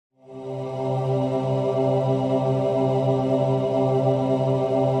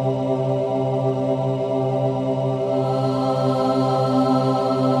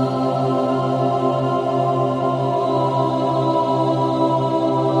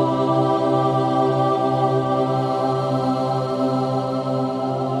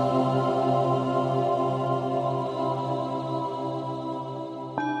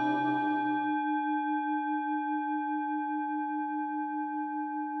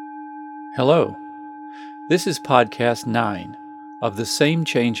Hello, this is podcast 9 of the same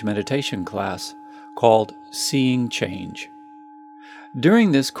change meditation class called Seeing Change.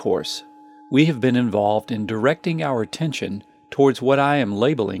 During this course, we have been involved in directing our attention towards what I am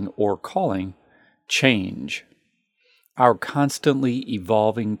labeling or calling change, our constantly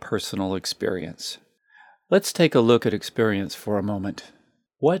evolving personal experience. Let's take a look at experience for a moment.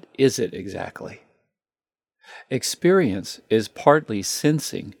 What is it exactly? Experience is partly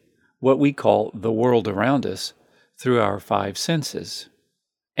sensing what we call the world around us through our five senses.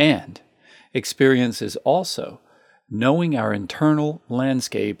 And experience is also knowing our internal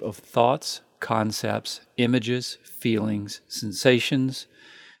landscape of thoughts, concepts, images, feelings, sensations,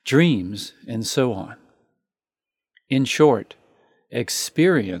 dreams, and so on. In short,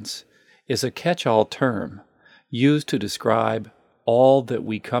 experience is a catch-all term used to describe all that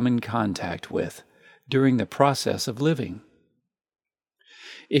we come in contact with during the process of living.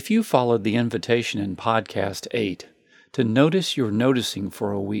 If you followed the invitation in podcast 8 to notice your noticing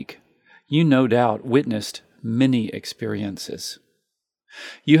for a week, you no doubt witnessed many experiences.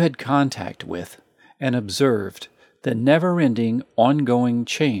 You had contact with and observed the never-ending, ongoing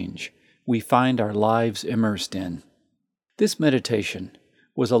change we find our lives immersed in. This meditation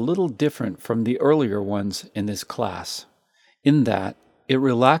was a little different from the earlier ones in this class, in that it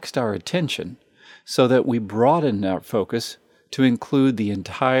relaxed our attention so that we broadened our focus to include the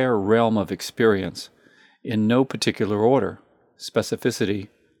entire realm of experience in no particular order, specificity,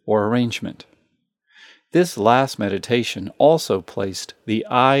 or arrangement. This last meditation also placed the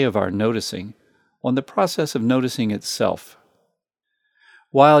eye of our noticing on the process of noticing itself.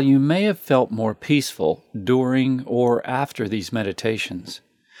 While you may have felt more peaceful during or after these meditations,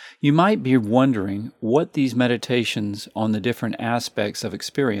 you might be wondering what these meditations on the different aspects of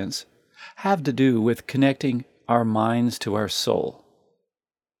experience have to do with connecting our minds to our soul.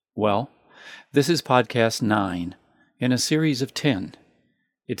 Well, this is podcast 9 in a series of 10.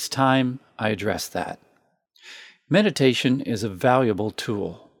 It's time I address that. Meditation is a valuable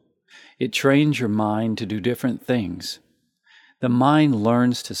tool. It trains your mind to do different things. The mind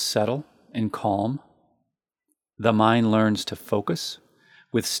learns to settle and calm. The mind learns to focus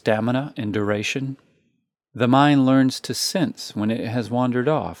with stamina and duration. The mind learns to sense when it has wandered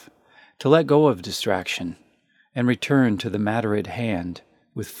off, to let go of distraction, and return to the matter at hand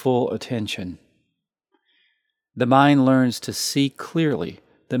with full attention. The mind learns to see clearly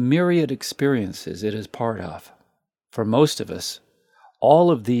the myriad experiences it is part of. For most of us, all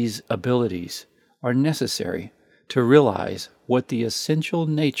of these abilities are necessary to realize what the essential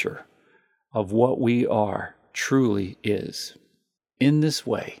nature of what we are truly is. In this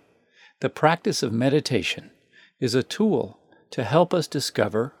way, the practice of meditation is a tool to help us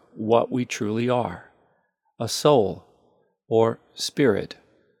discover what we truly are. A soul, or spirit,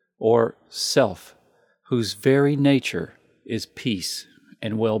 or self, whose very nature is peace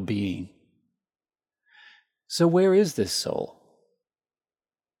and well-being. So where is this soul?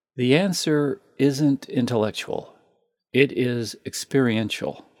 The answer isn't intellectual. It is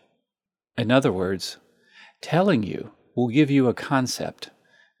experiential. In other words, telling you will give you a concept,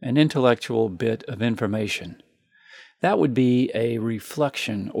 an intellectual bit of information. That would be a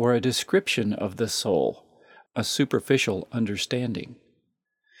reflection or a description of the soul, a superficial understanding.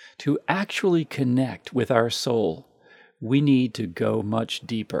 To actually connect with our soul, we need to go much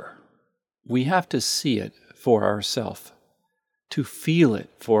deeper. We have to see it for ourselves, to feel it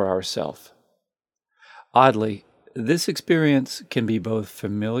for ourselves. Oddly, this experience can be both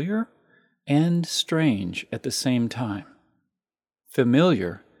familiar and strange at the same time.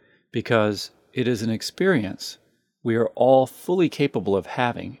 Familiar because it is an experience we are all fully capable of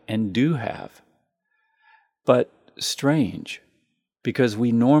having and do have. But strange, because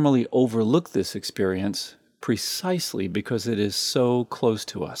we normally overlook this experience precisely because it is so close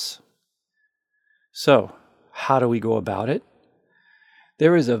to us. So, how do we go about it?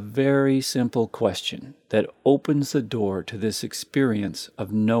 There is a very simple question that opens the door to this experience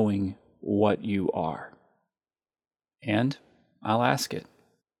of knowing what you are. And I'll ask it.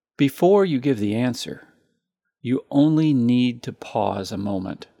 Before you give the answer, you only need to pause a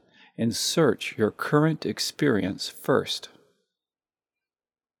moment and search your current experience first.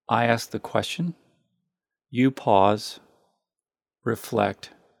 I ask the question, you pause,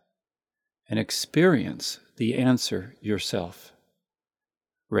 reflect, and experience the answer yourself.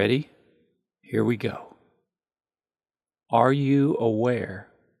 Ready? Here we go. Are you aware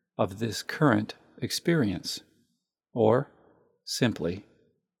of this current experience? Or, simply,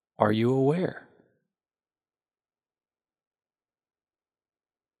 are you aware?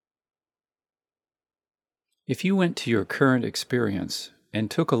 If you went to your current experience and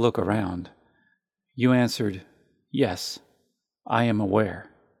took a look around, you answered, "Yes, I am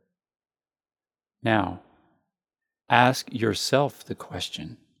aware." Now, ask yourself the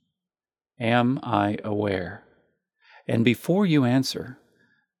question, "Am I aware?" And before you answer,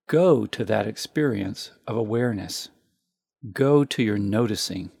 go to that experience of awareness. Go to your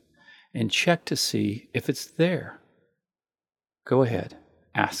noticing and check to see if it's there. Go ahead,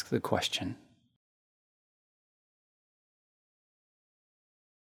 ask the question.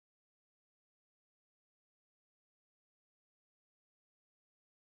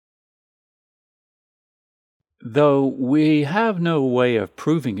 Though we have no way of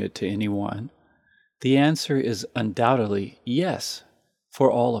proving it to anyone, the answer is undoubtedly yes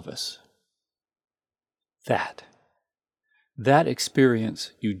for all of us. That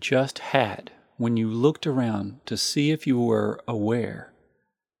experience you just had when you looked around to see if you were aware,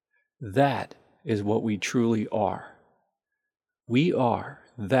 that is what we truly are. We are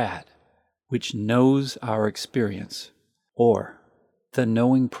that which knows our experience, or the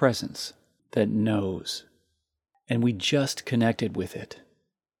knowing presence that knows. And we just connected with it,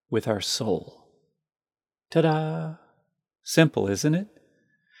 with our soul. Ta-da! Simple, isn't it?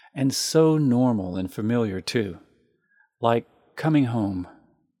 And so normal and familiar too, like coming home.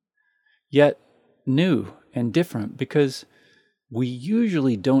 Yet new and different because we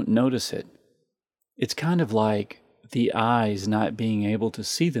usually don't notice it. It's kind of like the eyes not being able to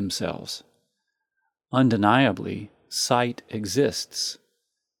see themselves. Undeniably, sight exists,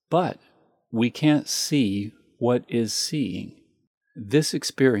 but we can't see what is seeing. This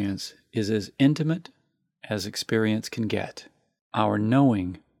experience is as intimate as experience can get. Our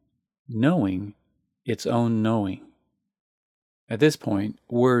knowing its own knowing. At this point,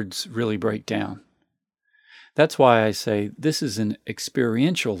 words really break down. That's why I say this is an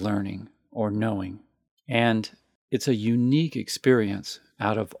experiential learning or knowing, and it's a unique experience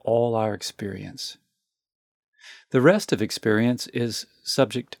out of all our experience. The rest of experience is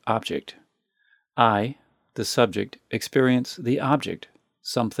subject-object. I, the subject, experience the object,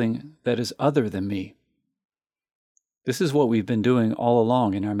 something that is other than me. This is what we've been doing all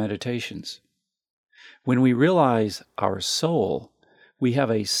along in our meditations. When we realize our soul, we have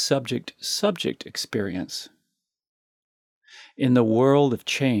a subject-subject experience. In the world of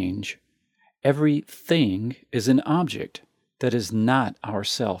change, everything is an object that is not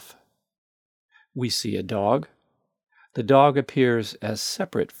ourself. We see a dog. The dog appears as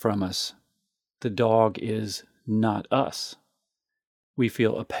separate from us. The dog is not us. We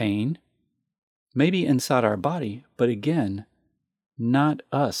feel a pain, maybe inside our body, but again, not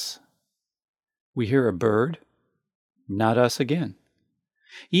us. We hear a bird, not us again.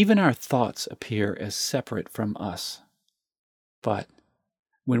 Even our thoughts appear as separate from us. But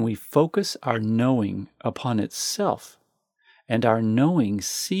when we focus our knowing upon itself, and our knowing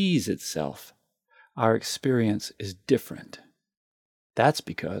sees itself, our experience is different. That's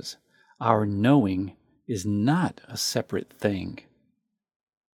because our knowing is not a separate thing.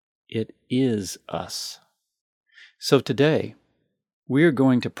 It is us. So today, we are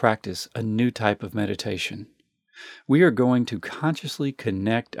going to practice a new type of meditation. We are going to consciously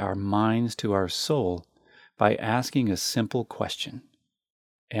connect our minds to our soul by asking a simple question.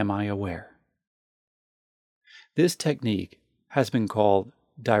 Am I aware? This technique has been called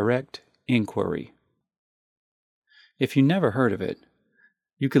direct inquiry. If you never heard of it,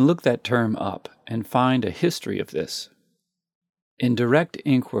 you can look that term up and find a history of this. In direct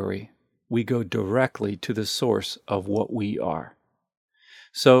inquiry, we go directly to the source of what we are.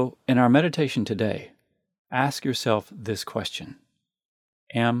 So, in our meditation today, ask yourself this question.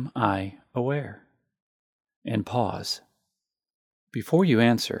 Am I aware? And pause. Before you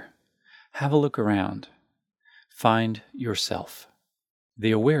answer, have a look around. Find yourself,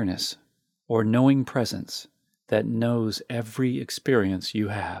 the awareness or knowing presence that knows every experience you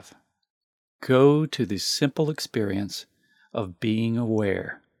have. Go to the simple experience of being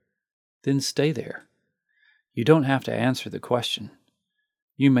aware. Then stay there. You don't have to answer the question.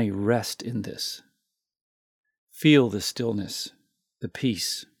 You may rest in this. Feel the stillness, the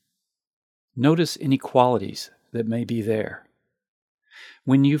peace. Notice any qualities that may be there.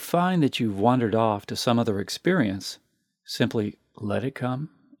 When you find that you've wandered off to some other experience, simply let it come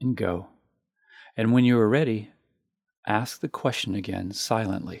and go. And when you are ready, ask the question again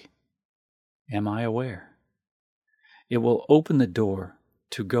silently. Am I aware? It will open the door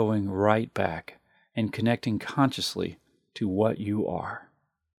to going right back and connecting consciously to what you are.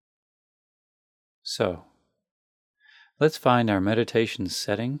 So, let's find our meditation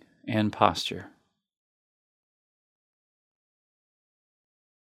setting and posture.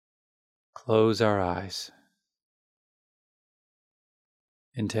 Close our eyes.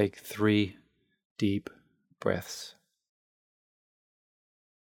 and take 3 deep breaths.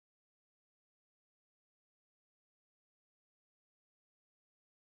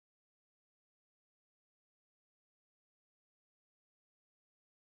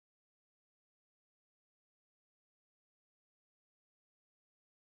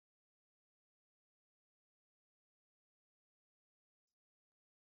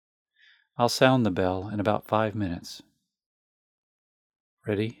 I'll sound the bell in about 5 minutes.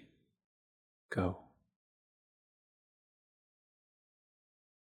 Ready? Go.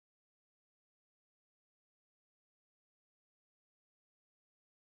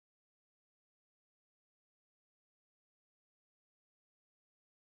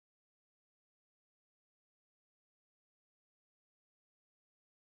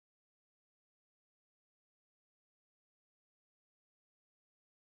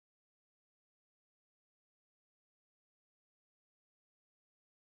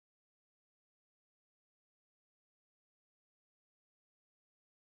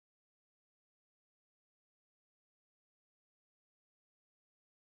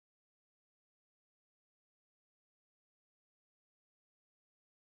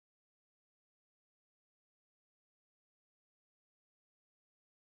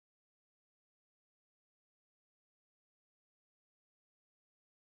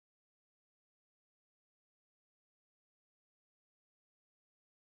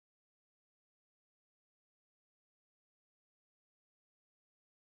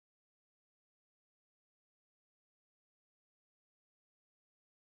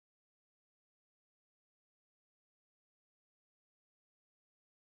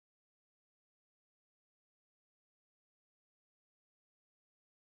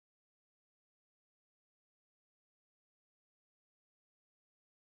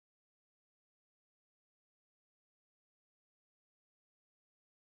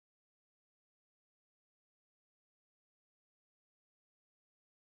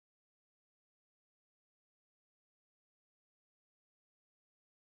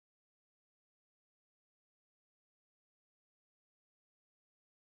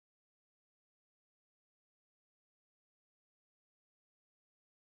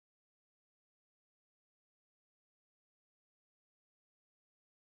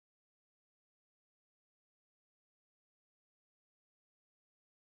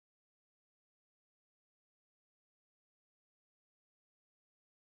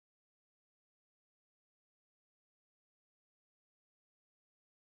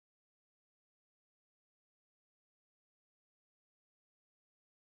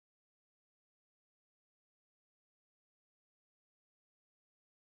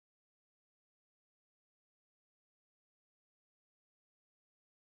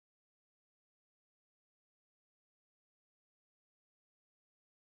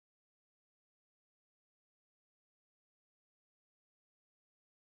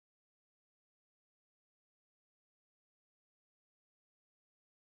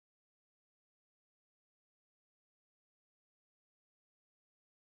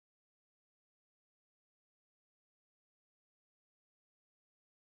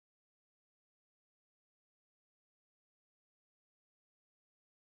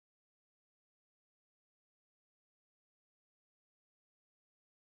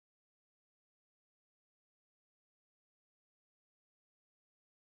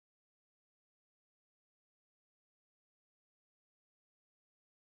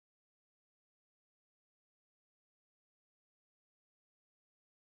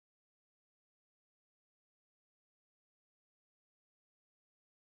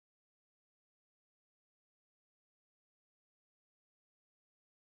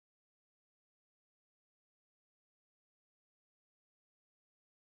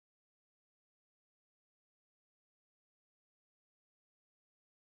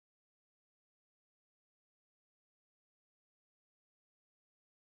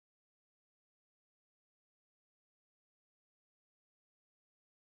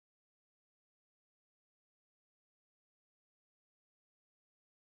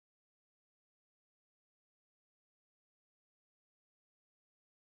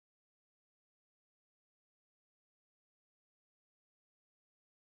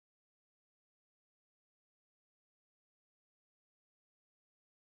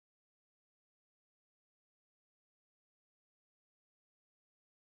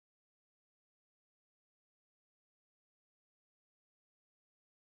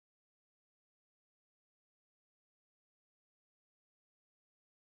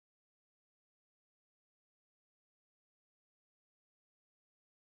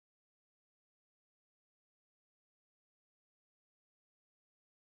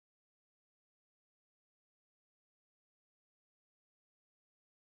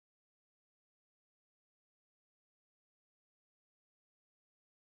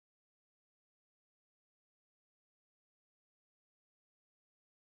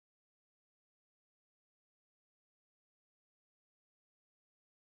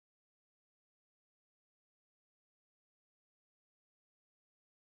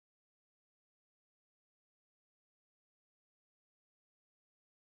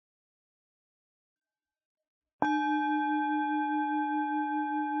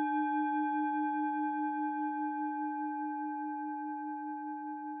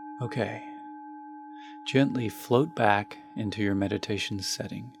 Okay. Gently float back into your meditation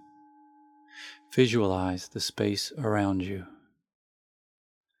setting. Visualize the space around you.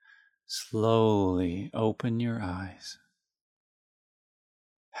 Slowly open your eyes.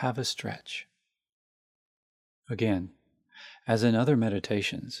 Have a stretch. Again, as in other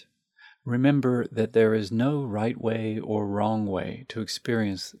meditations, remember that there is no right way or wrong way to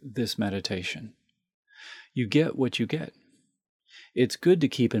experience this meditation. You get what you get. It's good to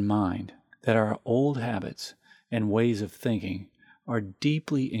keep in mind that our old habits and ways of thinking are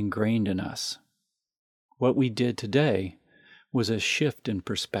deeply ingrained in us. What we did today was a shift in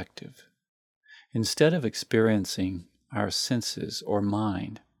perspective. Instead of experiencing our senses or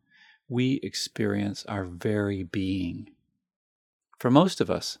mind, we experience our very being. For most of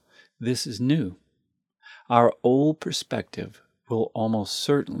us, this is new. Our old perspective will almost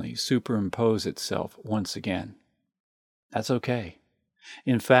certainly superimpose itself once again. That's okay.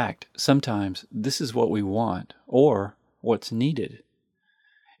 In fact, sometimes this is what we want or what's needed.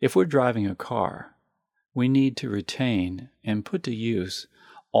 If we're driving a car, we need to retain and put to use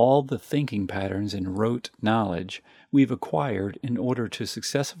all the thinking patterns and rote knowledge we've acquired in order to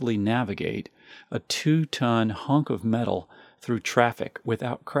successfully navigate a 2-ton hunk of metal through traffic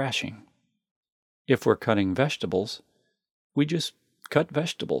without crashing. If we're cutting vegetables, we just cut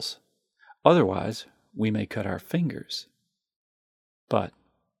vegetables. Otherwise, we may cut our fingers. But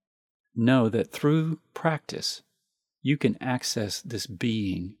know that through practice, you can access this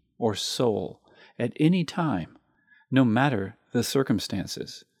being or soul at any time, no matter the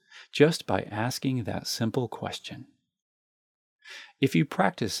circumstances, just by asking that simple question. If you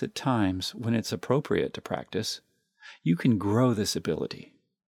practice at times when it's appropriate to practice, you can grow this ability.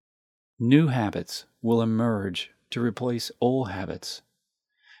 New habits will emerge to replace old habits.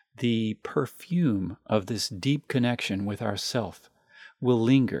 The perfume of this deep connection with ourself will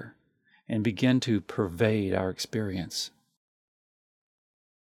linger and begin to pervade our experience.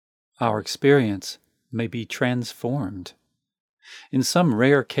 Our experience may be transformed. In some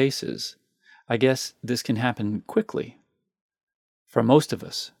rare cases, I guess this can happen quickly. For most of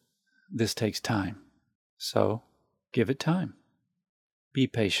us, this takes time. So, give it time. Be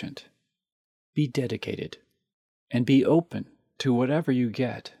patient. Be dedicated. And be open to whatever you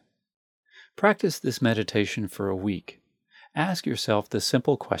get. Practice this meditation for a week. Ask yourself the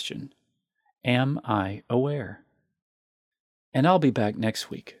simple question, am I aware? And I'll be back next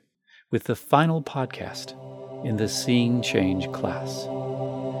week with the final podcast in the Seeing Change class.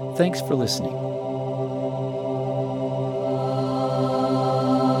 Thanks for listening.